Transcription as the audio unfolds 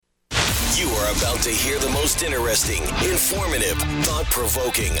You are about to hear the most interesting, informative,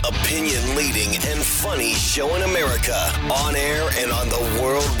 thought-provoking, opinion-leading, and funny show in America, on air and on the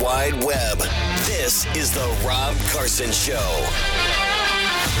World Wide Web. This is the Rob Carson Show.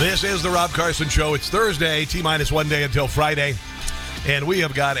 This is the Rob Carson Show. It's Thursday, T-minus 1 day until Friday. And we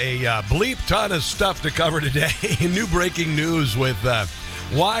have got a bleep ton of stuff to cover today. New breaking news with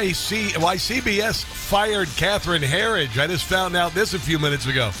why CBS fired Catherine Herridge. I just found out this a few minutes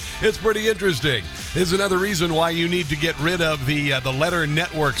ago. It's pretty interesting. This is another reason why you need to get rid of the letter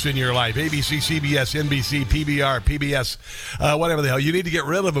networks in your life. ABC, CBS, NBC, PBR, PBS, whatever the hell. You need to get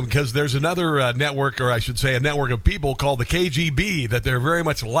rid of them because there's another network, or I should say a network of people called the KGB that they're very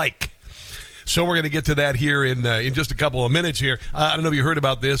much like. So we're going to get to that here in just a couple of minutes here. I don't know if you heard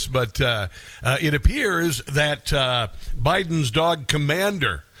about this, but it appears that Biden's dog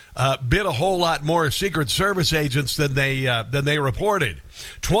Commander bit a whole lot more Secret Service agents than they reported.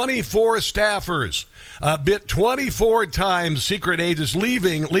 24 staffers bit 24 times secret agents,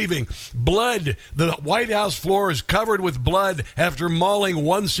 leaving blood. The White House floor is covered with blood after mauling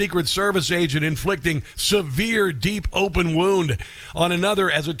one Secret Service agent, inflicting severe, deep, open wound on another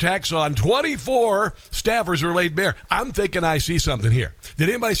as attacks on 24 staffers are laid bare. I'm thinking I see something here. Did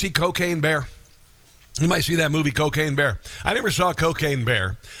anybody see Cocaine Bear? You might see that movie Cocaine Bear. I never saw Cocaine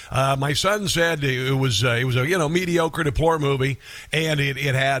Bear. My son said it was a mediocre to poor movie, and it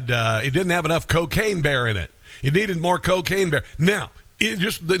didn't have enough Cocaine Bear in it. It needed more Cocaine Bear. Now,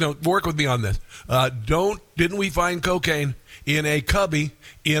 work with me on this. Didn't we find cocaine in a cubby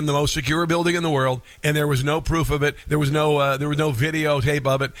in the most secure building in the world, and there was no proof of it. There was no videotape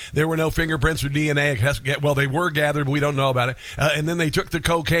of it. There were no fingerprints or DNA. Well, they were gathered, but we don't know about it. And then they took the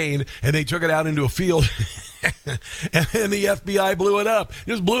cocaine and they took it out into a field, and then the FBI blew it up.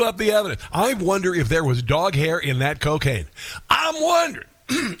 Just blew up the evidence. I wonder if there was dog hair in that cocaine. I'm wondering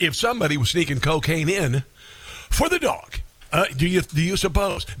if somebody was sneaking cocaine in for the dog. Do you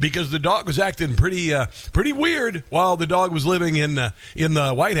suppose? Because the dog was acting pretty weird while the dog was living in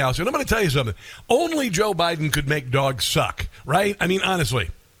the White House. And I'm going to tell you something. Only Joe Biden could make dogs suck, right? I mean, honestly.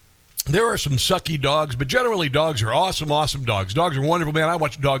 There are some sucky dogs, but generally dogs are awesome dogs. Dogs are wonderful, man. I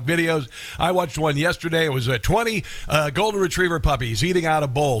watch dog videos. I watched one yesterday. It was 20 golden retriever puppies eating out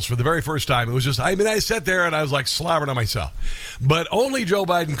of bowls for the very first time. It was just, I sat there and I was like slobbering on myself. But only Joe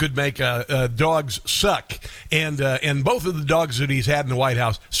Biden could make dogs suck. And both of the dogs that he's had in the White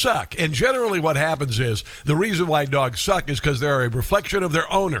House suck. And generally what happens is the reason why dogs suck is because they're a reflection of their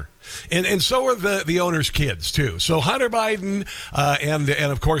owner. And so are the owner's kids, too. So Hunter Biden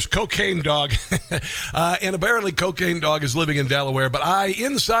and of course, Cocaine Dog. And apparently Cocaine Dog is living in Delaware. But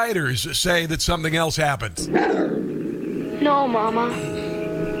insiders say that something else happened. No, Mama.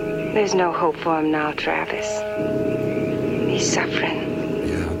 There's no hope for him now, Travis. He's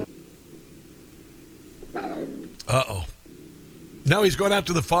suffering. Yeah. Uh-oh. Now he's going out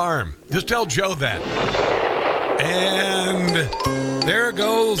to the farm. Just tell Joe that. And there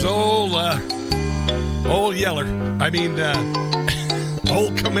goes old Yeller.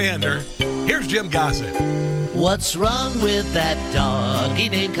 Old Commander. Here's Jim Gossett. What's wrong with that doggy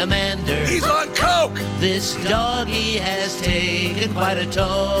named Commander? He's on coke. This doggy has taken quite a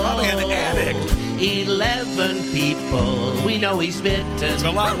toll. Probably an addict. 11 people we know he's bitten. It's a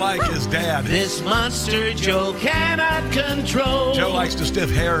lot like his dad. This monster Joe cannot control. Joe likes to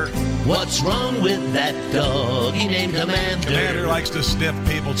sniff hair. What's wrong with that doggy named Commander? Commander likes to sniff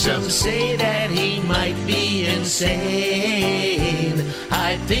people, too. Some say that he might be insane.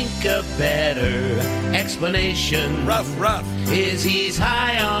 I think a better explanation rough is he's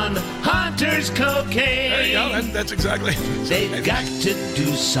high on Hunter's cocaine. There you go. That's exactly. They've got to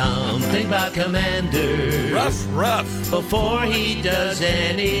do something about Commander. Rough. Before he does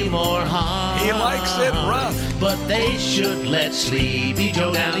any more harm. He likes it rough. But they should let Sleepy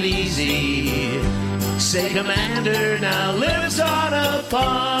Joe down easy. Say Commander now lives on a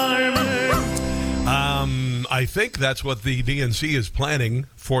farm. I think that's what the DNC is planning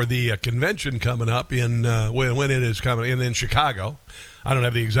for the convention coming up in when it is coming in Chicago. I don't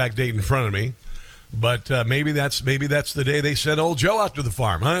have the exact date in front of me, but maybe that's the day they send old Joe out to the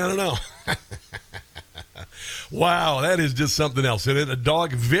farm. I don't know. Wow, that is just something else. And a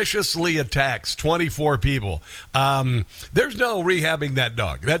dog viciously attacks 24 people. There's no rehabbing that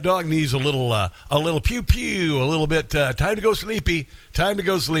dog. That dog needs a little pew-pew, a little bit, time to go sleepy.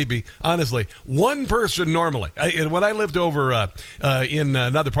 Honestly, one person normally. When I lived over in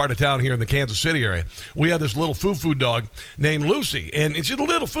another part of town here in the Kansas City area, we had this little foo-foo dog named Lucy. And she's a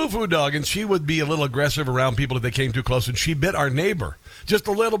little foo-foo dog, and she would be a little aggressive around people if they came too close. And she bit our neighbor just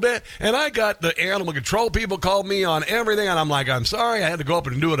a little bit. And I got the animal control people called me on everything, and I'm like, I'm sorry. I had to go up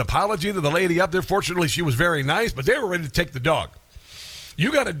and do an apology to the lady up there. Fortunately, she was very nice, but they were ready to take the dog.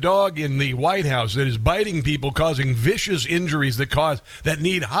 You got a dog in the White House that is biting people, causing vicious injuries that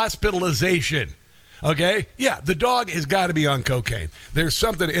need hospitalization. Okay? Yeah, the dog has got to be on cocaine. There's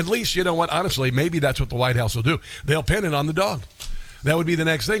something, at least, you know what, honestly, maybe that's what the White House will do. They'll pin it on the dog. That would be the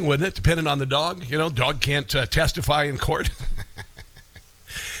next thing, wouldn't it? Depending on the dog. You know, dog can't testify in court.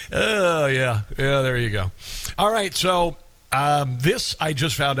 Oh, yeah. Yeah, there you go. All right, so this I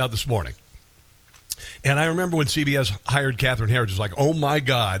just found out this morning. And I remember when CBS hired Catherine Herridge, it was like, oh, my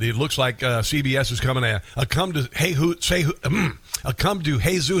God, it looks like CBS is coming a come to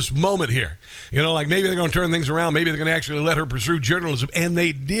Jesus moment here. You know, like maybe they're going to turn things around. Maybe they're going to actually let her pursue journalism. And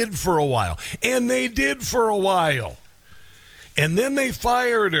they did for a while. And then they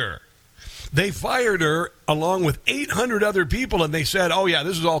fired her. They fired her along with 800 other people, and they said, oh, yeah,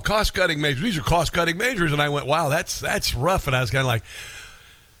 this is all cost-cutting measures. These are cost-cutting measures. And I went, wow, that's rough. And I was kind of like,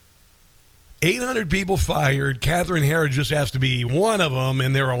 800 people fired. Catherine Herridge just has to be one of them,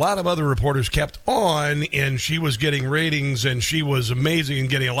 and there were a lot of other reporters kept on, and she was getting ratings, and she was amazing and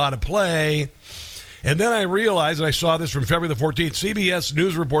getting a lot of play. And then I realized, and I saw this from February the 14th, CBS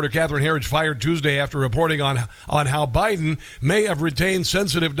News reporter Catherine Herridge fired Tuesday after reporting on how Biden may have retained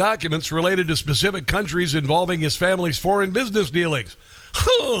sensitive documents related to specific countries involving his family's foreign business dealings.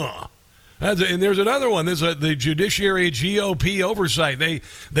 Huh. And there's another one. There's the Judiciary GOP oversight. They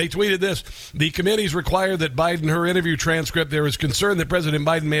tweeted this. The committees require that Biden, her interview transcript, there is concern that President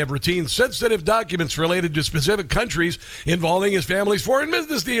Biden may have retained sensitive documents related to specific countries involving his family's foreign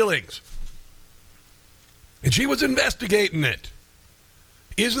business dealings. And she was investigating it.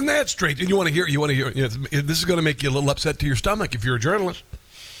 Isn't that straight? And you want to hear, this is going to make you a little upset to your stomach if you're a journalist.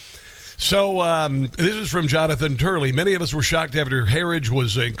 So this is from Jonathan Turley. Many of us were shocked after Herridge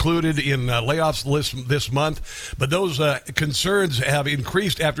was included in layoffs list this month, but those concerns have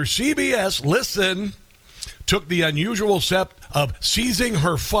increased after CBS, listen, took the unusual step of seizing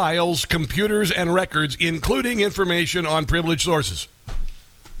her files, computers, and records, including information on privileged sources.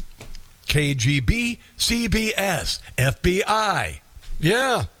 KGB, CBS, FBI.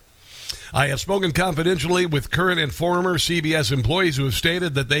 Yeah. I have spoken confidentially with current and former CBS employees who have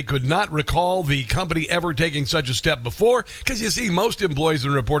stated that they could not recall the company ever taking such a step before, because you see, most employees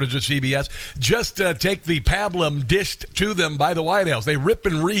and reporters at CBS just take the pablum dished to them by the White House. They rip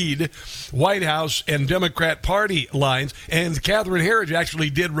and read White House and Democrat Party lines, and Catherine Herridge actually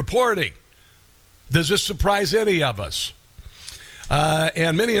did reporting. Does this surprise any of us?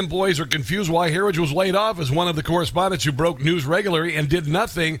 And many employees are confused why Herridge was laid off as one of the correspondents who broke news regularly and did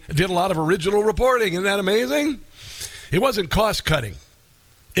a lot of original reporting. Isn't that amazing? It wasn't cost-cutting.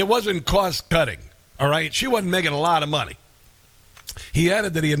 All right? She wasn't making a lot of money. He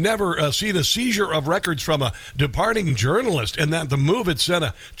added that he had never seen a seizure of records from a departing journalist, and that the move had sent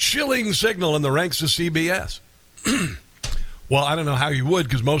a chilling signal in the ranks of CBS. Well, I don't know how you would,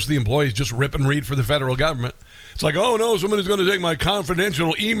 because most of the employees just rip and read for the federal government. It's like, oh, no, somebody's going to take my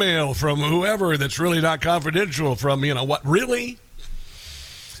confidential email from whoever that's really not confidential from, what, really?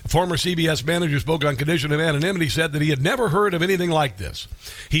 Former CBS manager spoke on condition of anonymity, said that he had never heard of anything like this.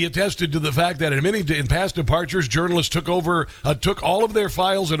 He attested to the fact that in past departures, journalists took all of their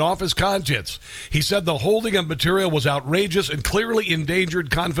files and office contents. He said the holding of material was outrageous and clearly endangered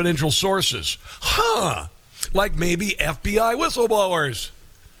confidential sources. Like maybe FBI whistleblowers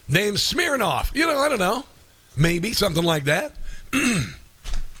named Smirnoff. I don't know. Maybe something like that.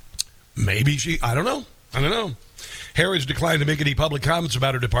 Maybe I don't know. Herridge declined to make any public comments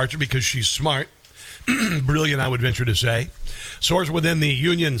about her departure because she's smart. Brilliant, I would venture to say. Source within the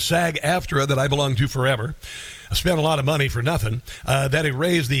union SAG-AFTRA that I belong to forever spent a lot of money for nothing. That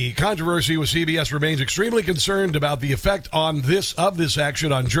erased the controversy with CBS remains extremely concerned about the effect of this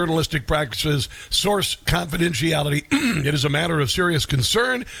action on journalistic practices, source confidentiality. It is a matter of serious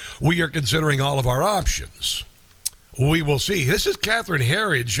concern. We are considering all of our options. We will see. This is Catherine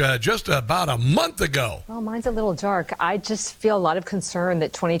Herridge just about a month ago. Well, mine's a little dark. I just feel a lot of concern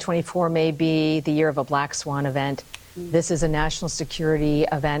that 2024 may be the year of a black swan event. This is a national security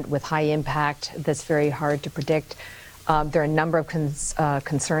event with high impact that's very hard to predict. There are a number of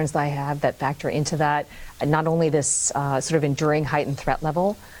concerns that I have that factor into that. Not only this sort of enduring heightened threat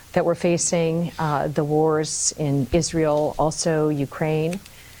level that we're facing, the wars in Israel, also Ukraine.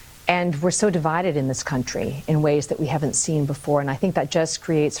 And we're so divided in this country in ways that we haven't seen before. And I think that just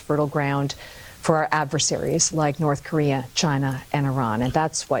creates fertile ground for our adversaries like North Korea, China, and Iran. And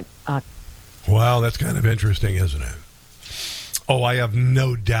that's what... Wow, that's kind of interesting, isn't it? Oh, I have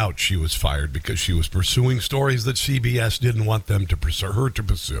no doubt she was fired because she was pursuing stories that CBS didn't want them to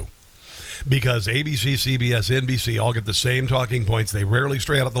pursue. because ABC, CBS, NBC all get the same talking points. They rarely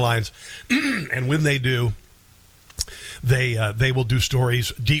stray out of the lines, and when they do, they will do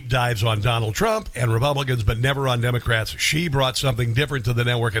stories, deep dives on Donald Trump and Republicans, but never on Democrats. She brought something different to the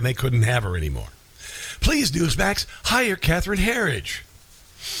network, and they couldn't have her anymore. Please, Newsmax, hire Catherine Herridge.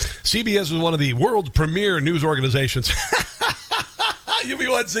 CBS is one of the world's premier news organizations. You've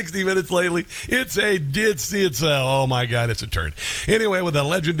been watching 60 Minutes lately. It's oh my God, it's a turn. Anyway, with a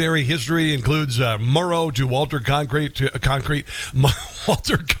legendary history, includes Murrow to Walter Cronkite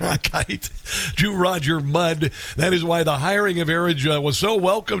to Roger Mudd. That is why the hiring of Herridge was so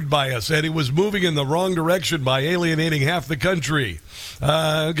welcomed by us, and he was moving in the wrong direction by alienating half the country.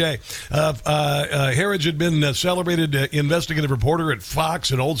 Herridge had been a celebrated investigative reporter at Fox,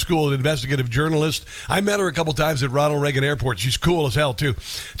 an old school investigative journalist. I met her a couple times at Ronald Reagan Airport. She's cool as hell, too.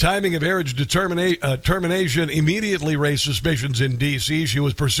 Timing of Herridge's termination immediately raised suspicions in D.C. She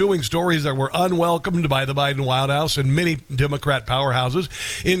was pursuing stories that were unwelcomed by the Biden White House and many Democrat powerhouses,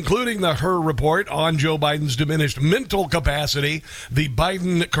 including the Her report on Joe Biden's diminished mental capacity, the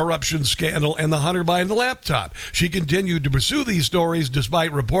Biden corruption scandal, and the Hunter Biden laptop. She continued to pursue these stories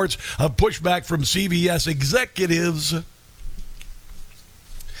despite reports of pushback from CBS executives.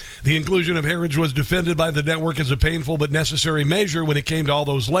 The inclusion of Herridge was defended by the network as a painful but necessary measure when it came to all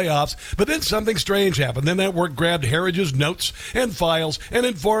those layoffs. But then something strange happened. The network grabbed Herridge's notes and files and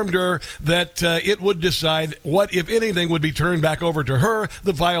informed her that it would decide what, if anything, would be turned back over to her.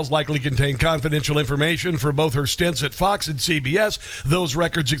 The files likely contain confidential information for both her stints at Fox and CBS. Those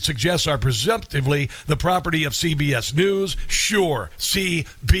records, it suggests, are presumptively the property of CBS News. Sure,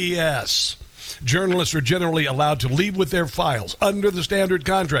 CBS. Journalists are generally allowed to leave with their files under the standard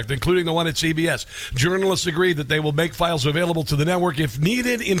contract, including the one at CBS. Journalists agree that they will make files available to the network if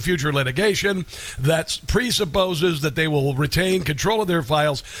needed in future litigation. That presupposes that they will retain control of their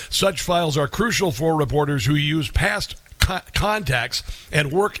files. Such files are crucial for reporters who use past contacts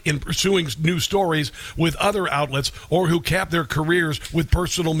and work in pursuing new stories with other outlets, or who cap their careers with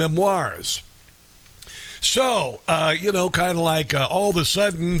personal memoirs. So, kind of like all of a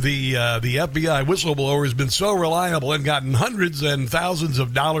sudden the FBI whistleblower has been so reliable and gotten hundreds and thousands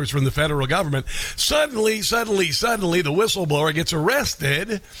of dollars from the federal government. Suddenly, the whistleblower gets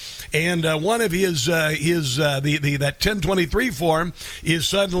arrested, and one of his that 1023 form is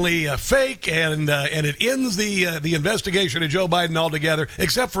suddenly fake, and it ends the investigation of Joe Biden altogether,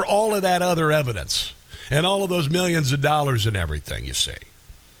 except for all of that other evidence and all of those millions of dollars and everything. You see.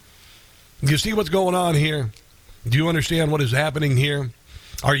 You see what's going on here? Do you understand what is happening here?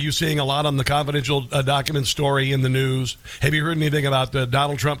 Are you seeing a lot on the confidential document story in the news? Have you heard anything about the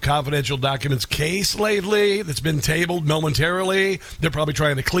Donald Trump confidential documents case lately that's been tabled momentarily? They're probably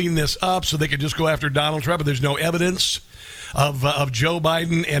trying to clean this up so they can just go after Donald Trump, but there's no evidence of Joe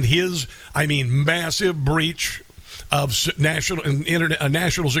Biden and his, massive breach of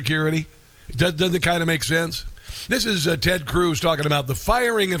national security. Doesn't it kind of make sense? This is Ted Cruz talking about the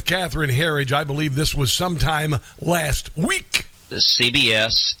firing of Catherine Herridge. I believe this was sometime last week. The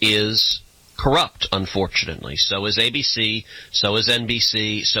CBS is corrupt, unfortunately. So is ABC, so is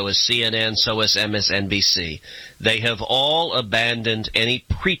NBC, so is CNN, so is MSNBC. They have all abandoned any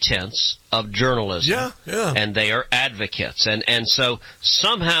pretense of journalism. Yeah. And they are advocates. And so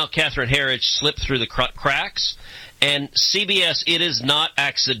somehow Catherine Herridge slipped through the cracks. And CBS, it is not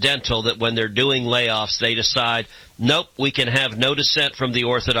accidental that when they're doing layoffs, they decide, nope, we can have no dissent from the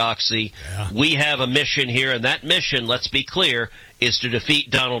orthodoxy. Yeah. We have a mission here, and that mission, let's be clear, is to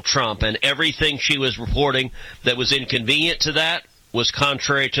defeat Donald Trump. And everything she was reporting that was inconvenient to that was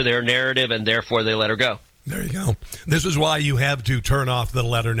contrary to their narrative, and therefore they let her go. There you go. This is why you have to turn off the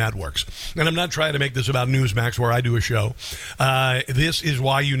letter networks. And I'm not trying to make this about Newsmax, where I do a show. This is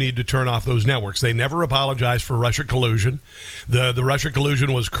why you need to turn off those networks. They never apologized for Russia collusion. The Russia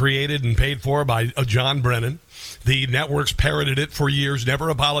collusion was created and paid for by John Brennan. The networks parroted it for years, never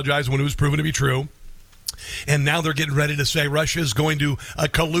apologized when it was proven to be true. And now they're getting ready to say Russia is going to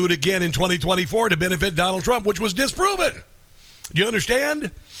collude again in 2024 to benefit Donald Trump, which was disproven. Do you understand?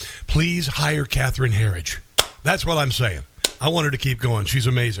 Please hire Catherine Herridge. That's what I'm saying. I want her to keep going. She's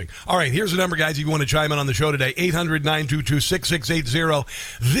amazing. All right, here's the number, guys, if you want to chime in on the show today, 800-922-6680.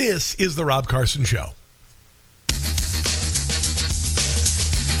 This is The Rob Carson Show.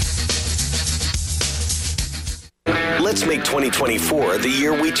 Let's make 2024 the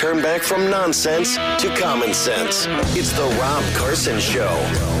year we turn back from nonsense to common sense. It's The Rob Carson Show.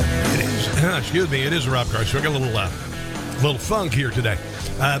 It is. Excuse me. It is The Rob Carson Show. I got a little funk here today.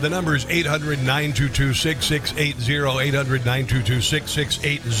 The number is 800-922-6680,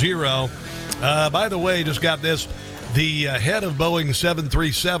 800-922-6680. By the way, just got this. The head of Boeing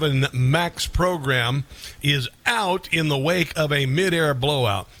 737 MAX program is out in the wake of a mid-air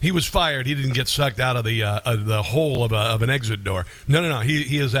blowout. He was fired. He didn't get sucked out of the hole of an exit door. No.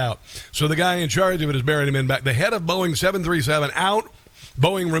 He is out. So the guy in charge of it is bearing him in back. The head of Boeing 737 out.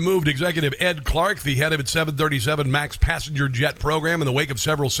 Boeing removed executive Ed Clark, the head of its 737 MAX passenger jet program, in the wake of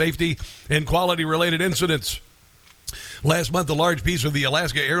several safety and quality-related incidents. Last month, a large piece of the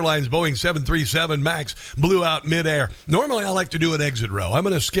Alaska Airlines Boeing 737 MAX blew out midair. Normally, I like to do an exit row. I'm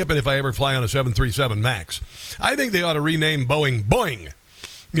going to skip it if I ever fly on a 737 MAX. I think they ought to rename Boeing Boing.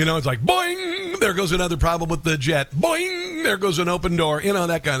 You know, it's like, boing, there goes another problem with the jet. Boing, there goes an open door. You know,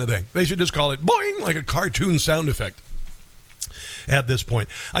 that kind of thing. They should just call it boing, like a cartoon sound effect at this point.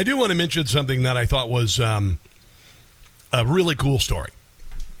 I do want to mention something that I thought was a really cool story.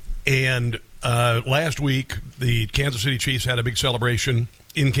 And last week, the Kansas City Chiefs had a big celebration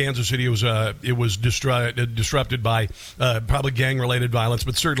in Kansas City. It was disrupted by probably gang-related violence,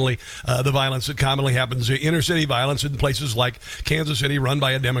 but certainly the violence that commonly happens, inner-city violence in places like Kansas City, run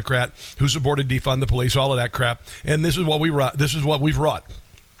by a Democrat who supported defund the police, all of that crap. And this is what we've wrought.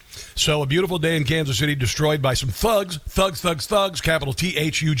 So a beautiful day in Kansas City destroyed by some thugs, capital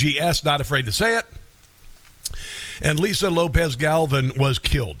Thugs, not afraid to say it. And Lisa Lopez Galvin was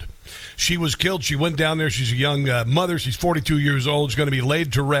killed. She was killed. She went down there. She's a young mother. She's 42 years old. She's going to be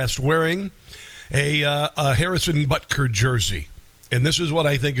laid to rest wearing a Harrison Butker jersey. And this is what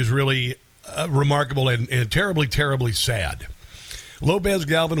I think is really remarkable and terribly, terribly sad. Lopez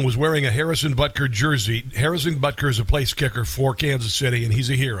Galvin was wearing a Harrison Butker jersey. Harrison Butker is a place kicker for Kansas City, and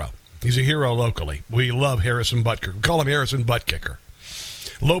he's a hero. He's a hero locally. We love Harrison Butker. We call him Harrison Butt Kicker.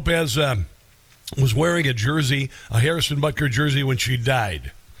 Lopez was wearing a Harrison Butker jersey when she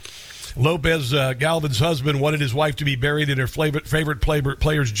died. Lopez Galvin's husband wanted his wife to be buried in her favorite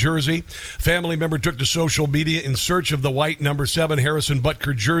player's jersey. Family member took to social media in search of the white number 7 Harrison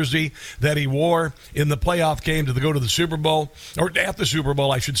Butker jersey that he wore in the playoff game to go to the Super Bowl, or at the Super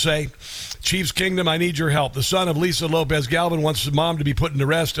Bowl, I should say. Chiefs Kingdom, I need your help. The son of Lisa Lopez Galvin wants his mom to be put in the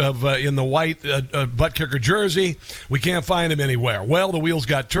rest of in the white butt kicker jersey. We can't find him anywhere. Well, the wheels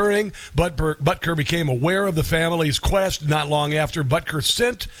got turning. Butker became aware of the family's quest not long after. Butker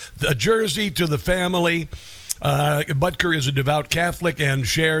sent a jersey to the family. Butker is a devout Catholic and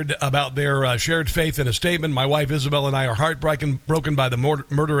shared about their shared faith in a statement. My wife Isabel and I are heartbroken by the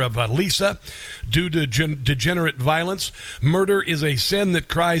murder of Lisa due to degenerate violence. Murder is a sin that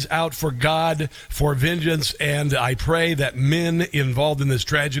cries out for God for vengeance, and I pray that men involved in this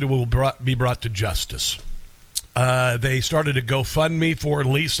tragedy will be brought to justice. They started a GoFundMe for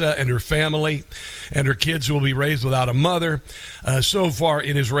Lisa and her family and her kids who will be raised without a mother. So far,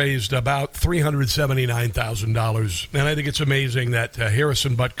 it has raised about $379,000. And I think it's amazing that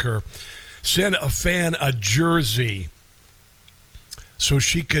Harrison Butker sent a fan a jersey so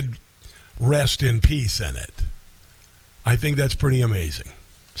she could rest in peace in it. I think that's pretty amazing.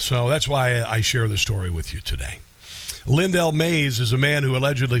 So that's why I share the story with you today. Lindell Mays is a man who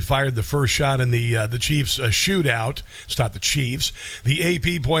allegedly fired the first shot in the Chiefs' shootout. It's not the Chiefs. The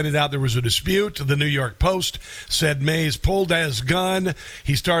AP pointed out there was a dispute. The New York Post said Mays pulled his gun.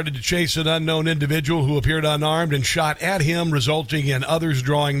 He started to chase an unknown individual who appeared unarmed and shot at him, resulting in others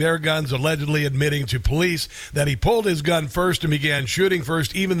drawing their guns, allegedly admitting to police that he pulled his gun first and began shooting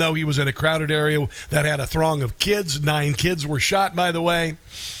first, even though he was in a crowded area that had a throng of kids. 9 kids were shot, by the way.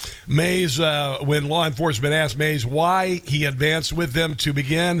 Mays, when law enforcement asked Mays why he advanced with them to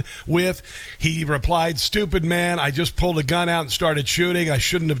begin with, he replied, "Stupid man, I just pulled a gun out and started shooting. I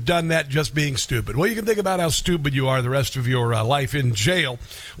shouldn't have done that, just being stupid." Well, you can think about how stupid you are the rest of your life in jail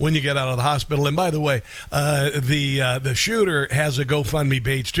when you get out of the hospital. And by the way, the shooter has a GoFundMe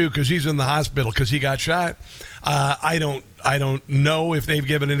page too, because he's in the hospital because he got shot. I don't know if they've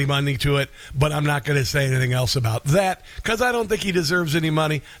given any money to it, but I'm not going to say anything else about that because I don't think he deserves any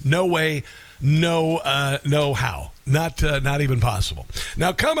money. No way, no how. Not even possible.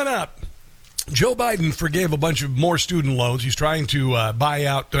 Now, coming up, Joe Biden forgave a bunch of more student loans. He's trying to buy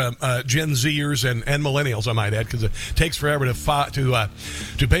out Gen Zers and millennials, I might add, because it takes forever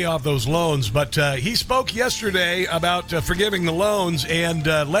to pay off those loans. But he spoke yesterday about forgiving the loans and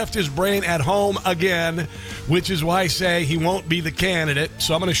left his brain at home again, which is why I say he won't be the candidate.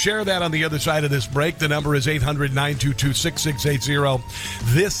 So I'm going to share that on the other side of this break. The number is 800-922-6680.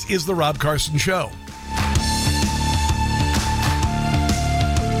 This is The Rob Carson Show.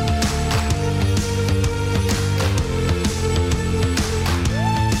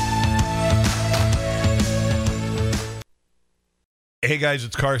 Hey, guys,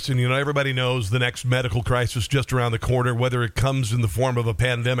 it's Carson. You know, everybody knows the next medical crisis just around the corner, whether it comes in the form of a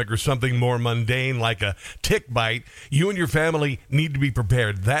pandemic or something more mundane like a tick bite. You and your family need to be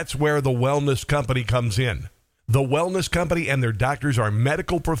prepared. That's where the Wellness Company comes in. The Wellness Company and their doctors are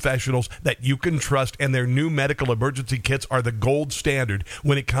medical professionals that you can trust, and their new medical emergency kits are the gold standard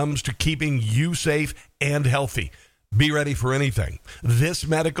when it comes to keeping you safe and healthy. Be ready for anything. This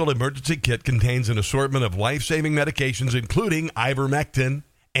medical emergency kit contains an assortment of life-saving medications, including ivermectin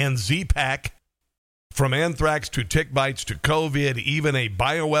and Z-Pak. From anthrax to tick bites to COVID, even a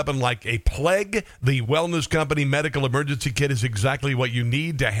bioweapon like a plague, the Wellness Company Medical Emergency Kit is exactly what you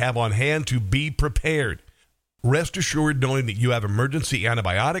need to have on hand to be prepared. Rest assured knowing that you have emergency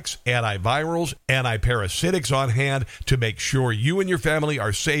antibiotics, antivirals, antiparasitics on hand to make sure you and your family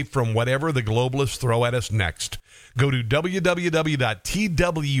are safe from whatever the globalists throw at us next. Go to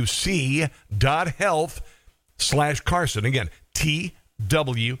www.twc.health/Carson. Again,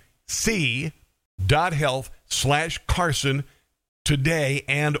 twc.health/Carson today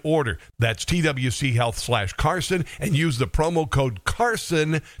and order. That's TWC Health/Carson, and use the promo code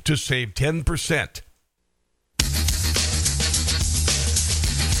Carson to save 10%.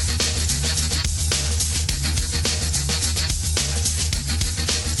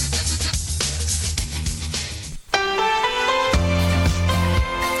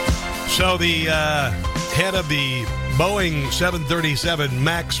 So the head of the Boeing 737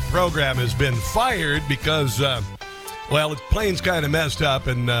 MAX program has been fired because, the plane's kind of messed up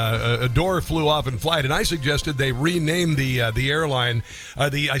and a door flew off in flight. And I suggested they rename the airline,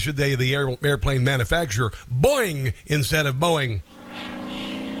 the airplane manufacturer, Boeing instead of Boeing.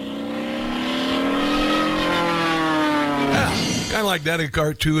 Kind of like that in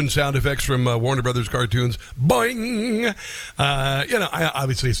cartoon sound effects from Warner Brothers cartoons. Boing!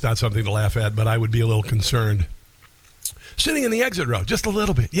 Obviously it's not something to laugh at, but I would be a little concerned. Sitting in the exit row, just a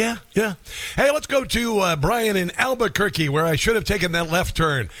little bit. Yeah. Hey, let's go to Brian in Albuquerque, where I should have taken that left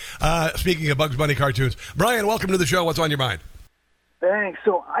turn. Speaking of Bugs Bunny cartoons. Brian, welcome to the show. What's on your mind? Thanks.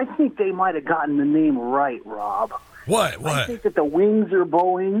 So I think they might have gotten the name right, Rob. What? I think that the wings are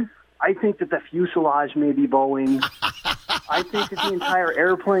Boeing. I think that the fuselage may be Boeing. I think that the entire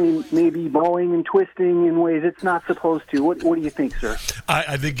airplane may be Boeing and twisting in ways it's not supposed to. What do you think, sir?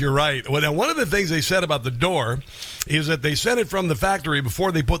 I think you're right. Well, now, one of the things they said about the door is that they sent it from the factory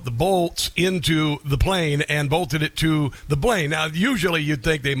before they put the bolts into the plane and bolted it to the plane. Now, usually you'd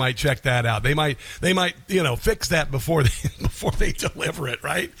think they might check that out. They might, fix that before they deliver it,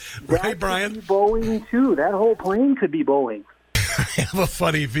 right? Right, Brian? Could be Boeing too. That whole plane could be Boeing. I have a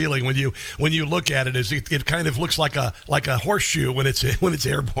funny feeling when you look at it, it kind of looks like a horseshoe when it's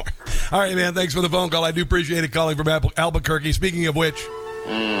airborne. All right, man. Thanks for the phone call. I do appreciate it. Calling from Albuquerque. Speaking of which,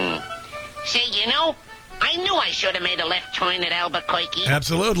 say, I knew I should have made a left turn at Albuquerque.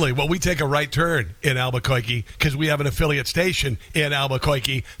 Absolutely. Well, we take a right turn in Albuquerque because we have an affiliate station in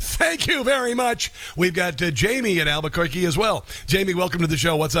Albuquerque. Thank you very much. We've got Jamie in Albuquerque as well. Jamie, welcome to the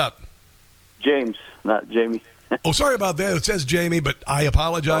show. What's up? James, not Jamie. Oh, sorry about that. It says Jamie, but I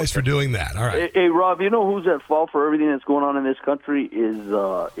apologize for doing that. All right. Hey, Rob, you know who's at fault for everything that's going on in this country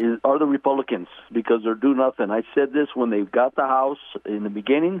are the Republicans, because they're doing nothing. I said this when they got the House in the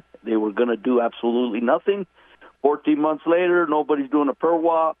beginning. They were going to do absolutely nothing. 14 months later, nobody's doing a perp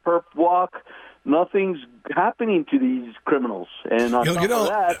walk. Nothing's happening to these criminals. And on top of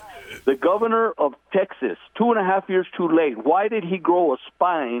that, the governor of Texas, 2.5 years too late. Why did he grow a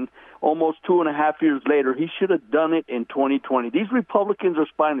spine almost 2.5 years later? He should have done it in 2020. These Republicans are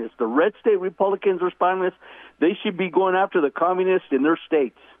spineless. The red state Republicans are spineless. They should be going after the communists in their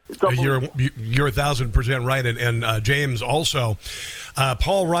states. You're 1,000% right. And James, also,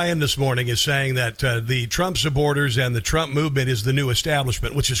 Paul Ryan this morning is saying that the Trump supporters and the Trump movement is the new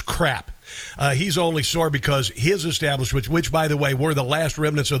establishment, which is crap. He's only sore because his establishment, which, by the way, were the last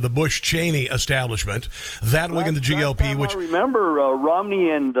remnants of the Bush-Cheney establishment, that wing in the GOP, which... I remember Romney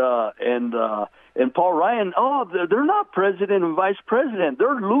and Paul Ryan, they're not president and vice president.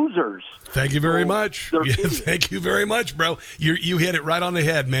 They're losers. Thank you very much. Yeah, thank you very much, bro. You hit it right on the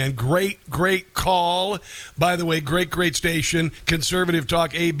head, man. Great call. By the way, great station, Conservative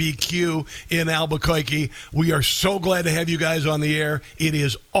Talk ABQ in Albuquerque. We are so glad to have you guys on the air. It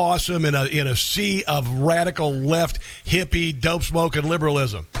is awesome in a sea of radical left, hippie, dope smoking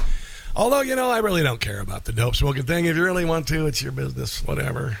liberalism. Although, I really don't care about the dope smoking thing. If you really want to, it's your business,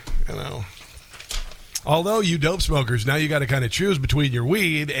 whatever, Although you dope smokers, now you got to kind of choose between your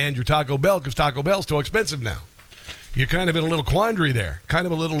weed and your Taco Bell, because Taco Bell's too expensive now. You're kind of in a little quandary there,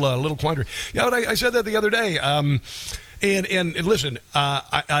 little quandary. I said that the other day. And listen,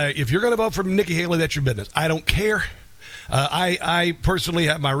 if you're going to vote for Nikki Haley, that's your business. I don't care. I personally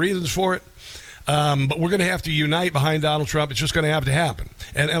have my reasons for it. But we're going to have to unite behind Donald Trump. It's just going to have to happen.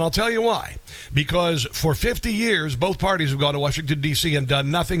 And I'll tell you why. Because for 50 years, both parties have gone to Washington, D.C. and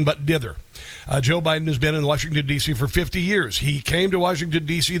done nothing but dither. Joe Biden has been in Washington, D.C. for 50 years. He came to Washington,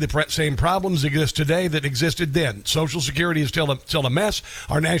 D.C. The same problems exist today that existed then. Social Security is still a mess.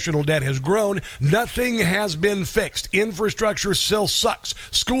 Our national debt has grown. Nothing has been fixed. Infrastructure still sucks.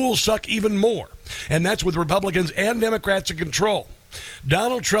 Schools suck even more. And that's with Republicans and Democrats in control.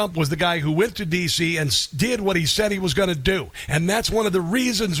 Donald Trump was the guy who went to D.C. and did what he said he was going to do. And that's one of the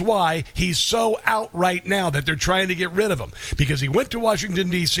reasons why he's so out right now that they're trying to get rid of him. Because he went to Washington,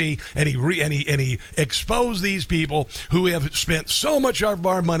 D.C. and he exposed these people who have spent so much of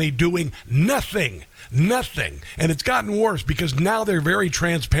our money doing nothing. Nothing. And it's gotten worse because now they're very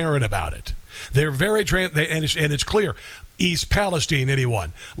transparent about it. They're very and it's clear. East Palestine,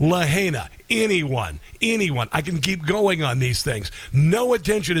 anyone. Lahaina, anyone. I can keep going on these things. No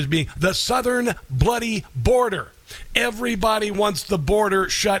attention is being... The southern bloody border. Everybody wants the border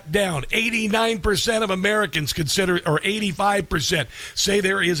shut down. 89% of Americans consider, or 85%, say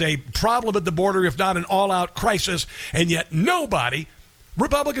there is a problem at the border, if not an all-out crisis, and yet nobody...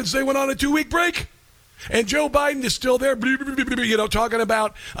 Republicans say went on a 2-week break. And Joe Biden is still there, talking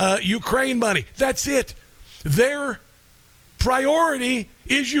about Ukraine money. That's it. Their priority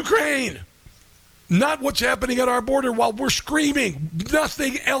is Ukraine, not what's happening at our border while we're screaming.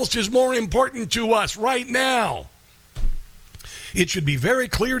 Nothing else is more important to us right now. It should be very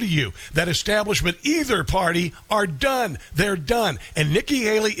clear to you that establishment, either party, are done. They're done. And Nikki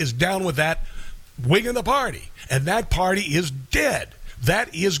Haley is down with that wing of the party. And that party is dead.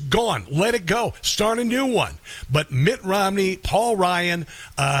 That is gone. Let it go. Start a new one. But Mitt Romney, Paul Ryan,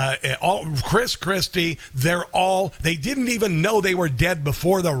 Chris Christie, they didn't even know they were dead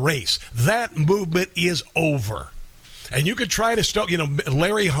before the race. That movement is over. And you could try to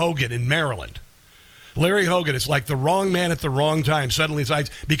Larry Hogan in Maryland. Larry Hogan is like the wrong man at the wrong time. Suddenly,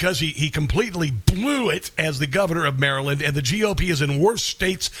 because he completely blew it as the governor of Maryland, and the GOP is in worse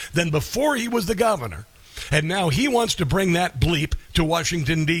states than before he was the governor. And now he wants to bring that bleep to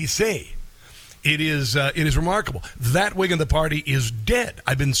Washington, D.C. It is remarkable. That wing of the party is dead.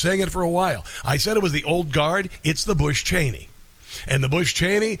 I've been saying it for a while. I said it was the old guard. It's the Bush-Cheney. And the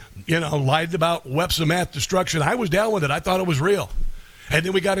Bush-Cheney, lied about weapons of mass destruction. I was down with it. I thought it was real. And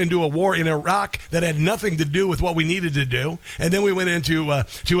then we got into a war in Iraq that had nothing to do with what we needed to do. And then we went into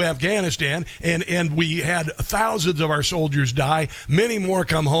to Afghanistan, and we had thousands of our soldiers die. Many more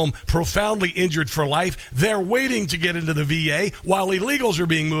come home profoundly injured for life. They're waiting to get into the VA while illegals are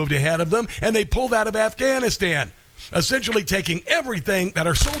being moved ahead of them, and they pulled out of Afghanistan, essentially taking everything that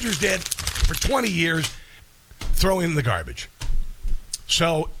our soldiers did for 20 years, throwing in the garbage.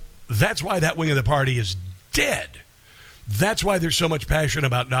 So that's why that wing of the party is dead. That's why there's so much passion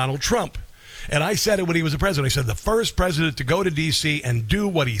about Donald Trump. And I said it when he was the president. I said the first president to go to D.C. and do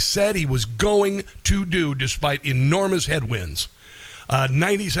what he said he was going to do despite enormous headwinds.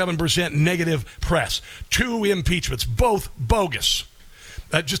 97% negative press. 2 impeachments, both bogus.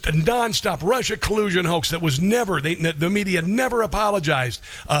 Just a nonstop Russia collusion hoax that was never, the media never apologized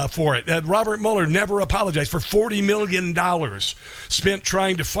for it. Robert Mueller never apologized for $40 million spent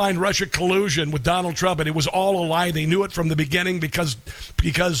trying to find Russia collusion with Donald Trump, and it was all a lie. They knew it from the beginning because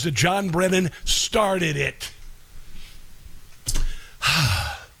John Brennan started it.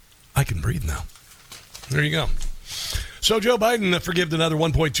 I can breathe now. There you go. So Joe Biden forgave another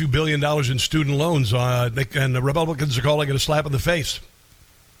 $1.2 billion in student loans, and the Republicans are calling it a slap in the face.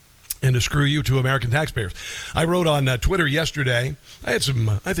 And to screw you to American taxpayers. I wrote on Twitter yesterday. I had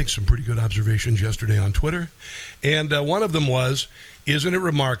some pretty good observations yesterday on Twitter. And one of them was, isn't it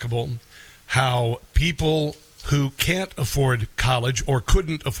remarkable how people who can't afford college or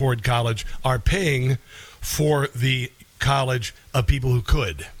couldn't afford college are paying for the college of people who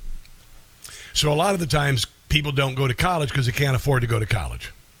could? So a lot of the times people don't go to college because they can't afford to go to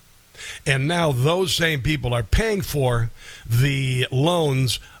college. And now those same people are paying for the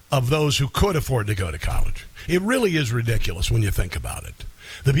loans of those who could afford to go to college. It really is ridiculous when you think about it.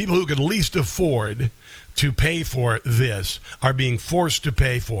 The people who could least afford to pay for this are being forced to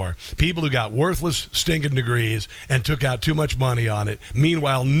pay for people who got worthless, stinking degrees and took out too much money on it.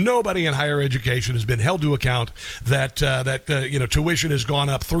 Meanwhile, nobody in higher education has been held to account that tuition has gone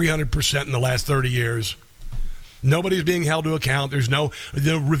up 300% in the last 30 years. Nobody's being held to account. There's no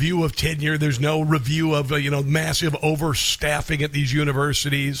review of tenure. There's no review of massive overstaffing at these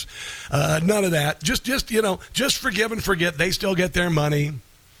universities. None of that. Just forgive and forget. They still get their money.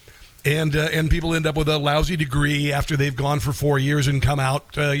 And people end up with a lousy degree after they've gone for 4 years and come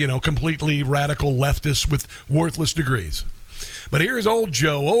out, completely radical leftists with worthless degrees. But here's old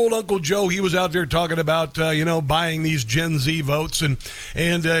Joe, old Uncle Joe. He was out there talking about, buying these Gen Z votes.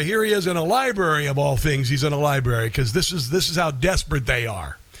 And here he is in a library, of all things. He's in a library because this is how desperate they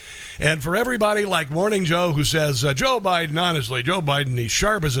are. And for everybody like Morning Joe who says, Joe Biden, honestly, Joe Biden, he's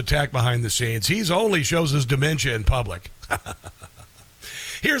sharp as a tack behind the scenes. He's only shows his dementia in public.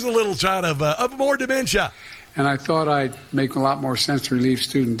 Here's a little shot of more dementia. And I thought I'd make a lot more sense to relieve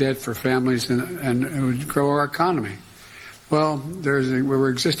student debt for families and it would grow our economy. Well, there were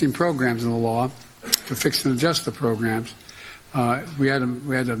existing programs in the law to fix and adjust the programs. We had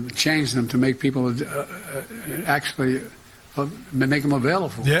to change them to make people actually make them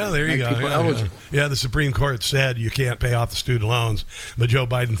available. Yeah, there you go. Yeah, the Supreme Court said you can't pay off the student loans, but Joe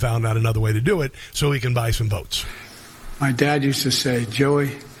Biden found out another way to do it so he can buy some votes. My dad used to say,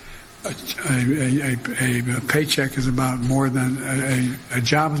 Joey, a paycheck is about more than a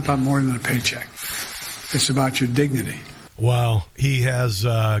job is about more than a paycheck. It's about your dignity. Wow, he has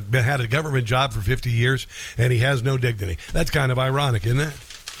had a government job for 50 years, and he has no dignity. That's kind of ironic, isn't it?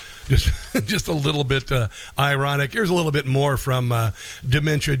 Just a little bit ironic. Here's a little bit more from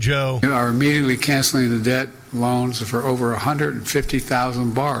Dementia Joe. We are immediately canceling the debt loans for over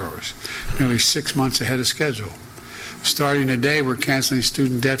 150,000 borrowers, nearly 6 months ahead of schedule. Starting today, we're canceling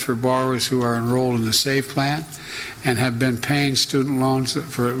student debt for borrowers who are enrolled in the SAVE plan and have been paying student loans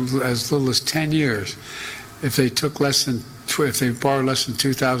for as little as 10 years. If they borrowed less than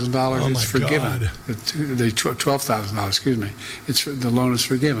 $2,000, it's forgiven. $12,000, excuse me. The loan is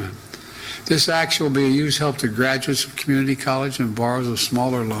forgiven. This action will be a huge help to graduates of community college and borrowers of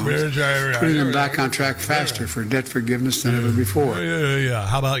smaller loans, putting them back on track faster for debt forgiveness than ever before. Yeah.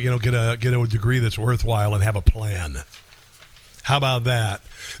 How about get a degree that's worthwhile and have a plan? How about that?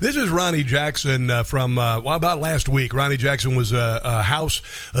 This is Ronnie Jackson from about last week. Ronnie Jackson was the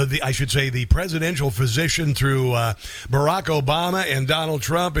presidential physician through Barack Obama and Donald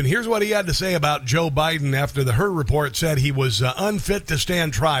Trump. And here's what he had to say about Joe Biden after the Hur report said he was unfit to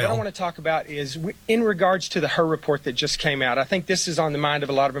stand trial. What I want to talk about is in regards to the Hur report that just came out. I think this is on the mind of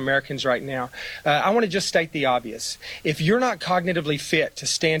a lot of Americans right now. I want to just state the obvious. If you're not cognitively fit to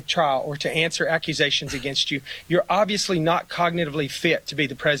stand trial or to answer accusations against you, you're obviously not cognitively fit to be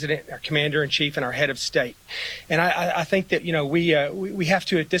the president, our commander-in-chief, and our head of state. And I think that, we have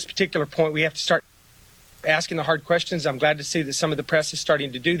to, at this particular point, we have to start asking the hard questions. I'm glad to see that some of the press is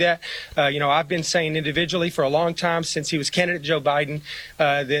starting to do that. I've been saying individually for a long time since he was candidate Joe Biden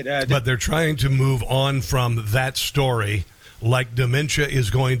But they're trying to move on from that story like dementia is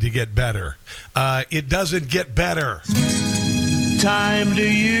going to get better. It doesn't get better. Time to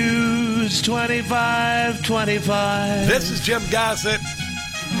use 2525. This is Jim Gossett.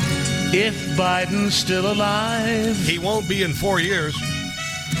 If Biden's still alive, he won't be in 4 years.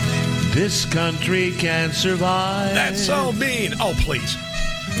 This country can't survive. That's so mean. Oh, please.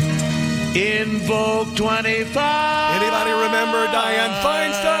 Invoke 25. Anybody remember Dianne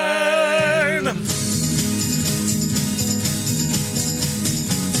Feinstein?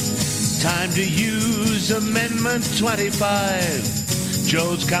 Time to use Amendment 25.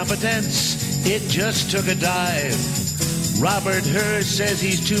 Joe's competence, it just took a dive. Robert Hur says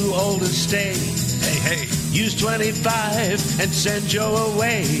he's too old to stay. Hey. Use 25 and send Joe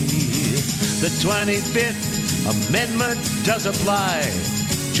away. The 25th Amendment does apply.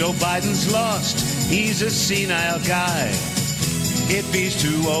 Joe Biden's lost. He's a senile guy. If he's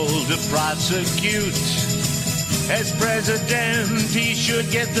too old to prosecute, as president, he should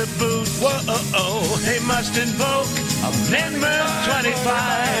get the boot. Whoa, they must invoke Amendment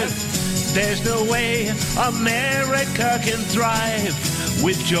 25. There's no way America can thrive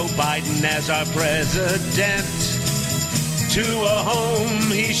with Joe Biden as our president. To a home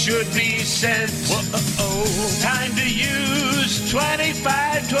he should be sent. Whoa, time to use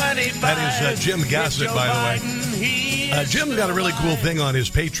 2525. That is Jim Gossett, by the way. Jim's got a really cool thing on his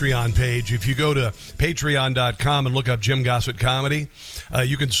Patreon page. If you go to patreon.com and look up Jim Gossett Comedy,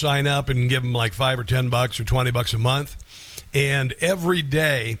 you can sign up and give him like $5 or $10 or $20 a month. And every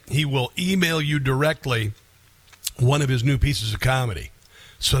day he will email you directly one of his new pieces of comedy.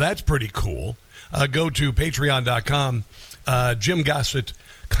 So that's pretty cool. Go to patreon.com, Jim Gossett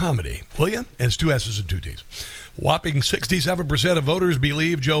Comedy, will you? And it's 2 S's and 2 T's. Whopping 67% of voters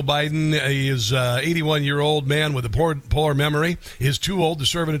believe Joe Biden is an 81-year-old man with a poor memory, is too old to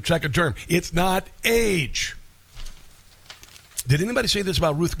serve in a second term. It's not age. Did anybody say this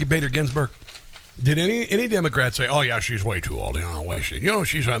about Ruth Bader Ginsburg? Did any Democrats say, oh, yeah, she's way too old.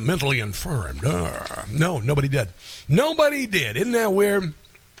 She's mentally infirm. No, nobody did. Nobody did. Isn't that weird?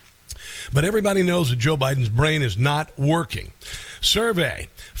 but everybody knows that Joe Biden's brain is not working. Survey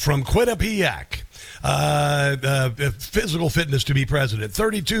from Quinnipiac. Physical fitness to be president.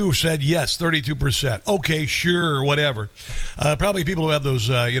 32 said yes, 32%. Okay, sure, whatever. Probably people who have those,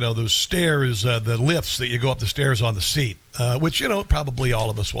 those stairs, the lifts that you go up the stairs on the seat, which, probably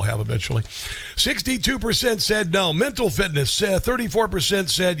all of us will have eventually. 62% said no. Mental fitness, 34%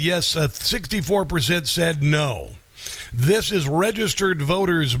 said yes, 64% said no. This is registered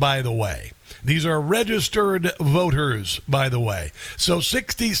voters, by the way. These are registered voters, by the way. So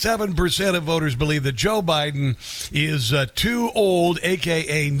 67% of voters believe that Joe Biden is too old,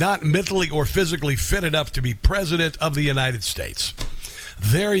 a.k.a. not mentally or physically fit enough to be president of the United States.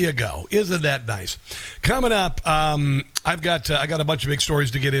 There you go. Isn't that nice? Coming up, I got a bunch of big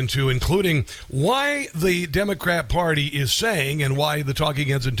stories to get into, including why the Democrat Party is saying and why the talking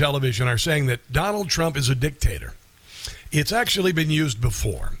heads in television are saying that Donald Trump is a dictator. It's actually been used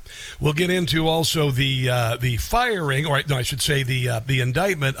before. We'll get into also the firing, or no, I should say the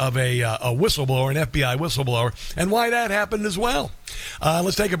indictment of a whistleblower, an FBI whistleblower, and why that happened as well.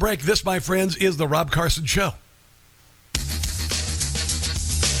 Let's take a break. This, my friends, is the Rob Carson Show.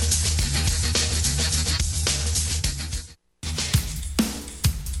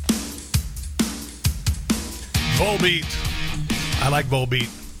 Volbeat. I like Volbeat.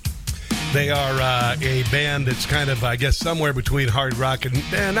 They are a band that's kind of, I guess, somewhere between hard rock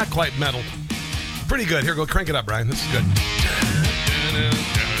and not quite metal. Pretty good. Here, go crank it up, Brian. This is good.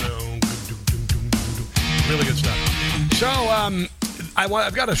 Really good stuff. So,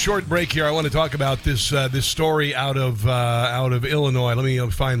 I've got a short break here. I want to talk about this story out of Illinois. Let me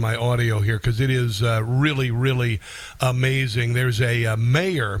find my audio here because it is really, really amazing. There's a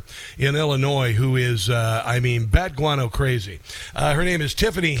mayor in Illinois who is, bat guano crazy. Her name is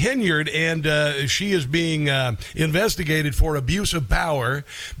Tiffany Henyard, and she is being investigated for abuse of power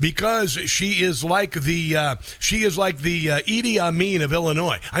because she is like the Idi Amin of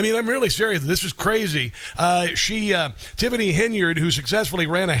Illinois. I mean, I'm really serious. This is crazy. Tiffany Henyard, who unsuccessfully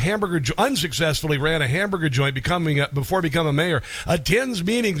ran a hamburger joint before becoming mayor, attends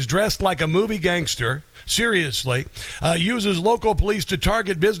meetings dressed like a movie gangster. Seriously, uses local police to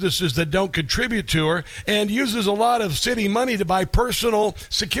target businesses that don't contribute to her, and uses a lot of city money to buy personal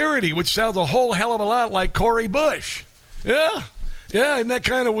security, which sounds a whole hell of a lot like Cori Bush. Yeah, isn't that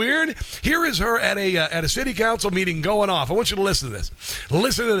kind of weird? Here is her at a city council meeting going off. I want you to listen to this.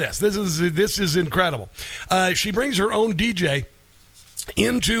 Listen to this. This is incredible. She brings her own DJ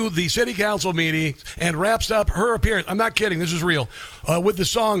into the city council meeting and wraps up her appearance. I'm not kidding. This is real. With the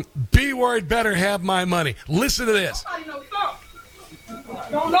song "B Word Better Have My Money." Listen to this. Nobody knows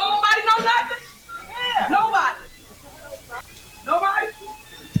something. Nobody knows nothing. Yeah. Nobody.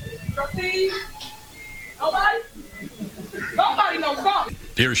 Trustees. Nobody knows something.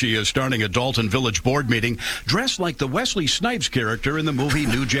 Here she is starting a Dalton Village board meeting dressed like the Wesley Snipes character in the movie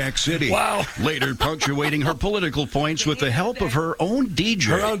New Jack City. Wow. Later punctuating her political points with the help of her own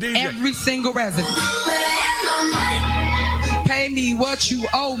DJ. Every single resident. Pay me what you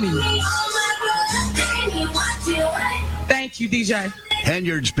owe me. Thank you, DJ.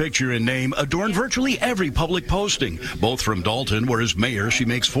 Henyard's picture and name adorn virtually every public posting, both from Dalton, where as mayor she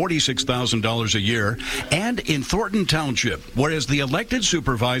makes $46,000 a year, and in Thornton Township, where as the elected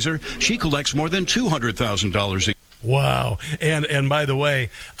supervisor she collects more than $200,000 a year. Wow. And by the way,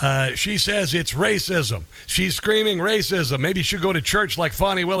 she says it's racism. She's screaming racism. Maybe she should go to church like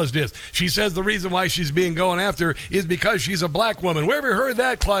Fonnie Willis did. She says the reason why she's being going after is because she's a black woman. Where have we heard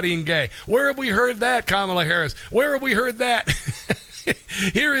that, Claudine Gay? Where have we heard that, Kamala Harris? Where have we heard that?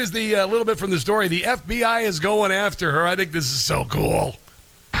 Here is the little bit from the story. The FBI is going after her. I think this is so cool.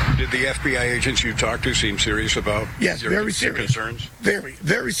 Did the FBI agents you talked to seem serious about very serious. Your concerns? Very,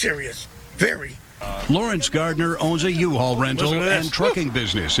 very serious. Very. Lawrence Gardner owns a U-Haul rental and trucking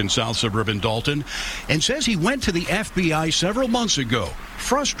business in South Suburban Dalton and says he went to the FBI several months ago,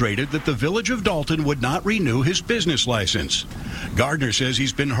 frustrated that the village of Dalton would not renew his business license. Gardner says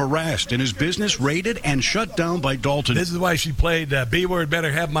he's been harassed and his business raided and shut down by Dalton. This is why she played B Word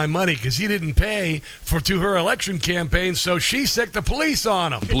Better Have My Money, because he didn't pay to her election campaign, so she sicked the police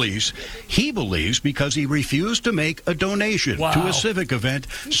on him. Police, he believes, because he refused to make a donation to a civic event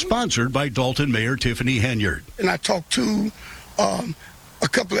sponsored by Dalton Mayor Tiffany Henyard. And I talked to a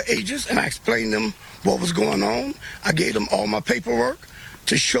couple of agents, and I explained them what was going on. I gave them all my paperwork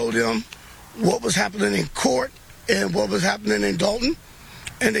to show them what was happening in court and what was happening in Dalton.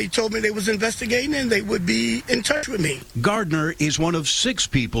 and they told me they was investigating and they would be in touch with me. Gardner is one of 6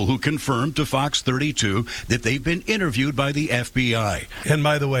 people who confirmed to Fox 32 that they've been interviewed by the FBI. And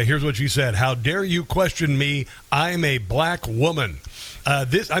by the way, here's what she said. How dare you question me? I'm a black woman.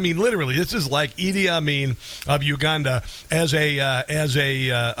 Literally, this is like Idi Amin of Uganda as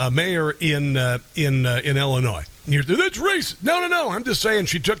a mayor in Illinois. That's racist. No. I'm just saying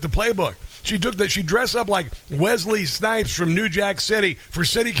she took the playbook. She dressed up like Wesley Snipes from New Jack City for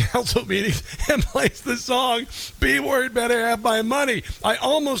city council meetings and plays the song, "Be Word Better Have My Money." I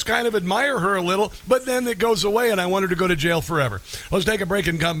almost kind of admire her a little, but then it goes away and I want her to go to jail forever. Let's take a break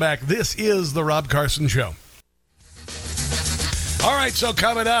and come back. This is the Rob Carson Show. All right, so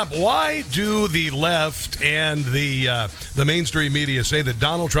coming up, why do the left and the mainstream media say that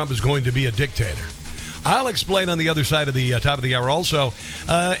Donald Trump is going to be a dictator? I'll explain on the other side of the top of the hour. Also,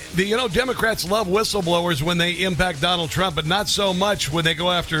 Democrats love whistleblowers when they impact Donald Trump, but not so much when they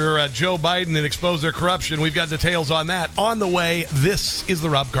go after Joe Biden and expose their corruption. We've got details on that on the way. This is the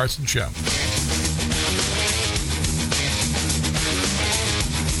Rob Carson Show.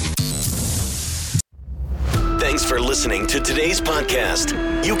 Thanks for listening to today's podcast.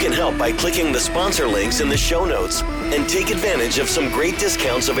 You can help by clicking the sponsor links in the show notes and take advantage of some great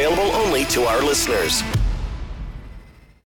discounts available only to our listeners.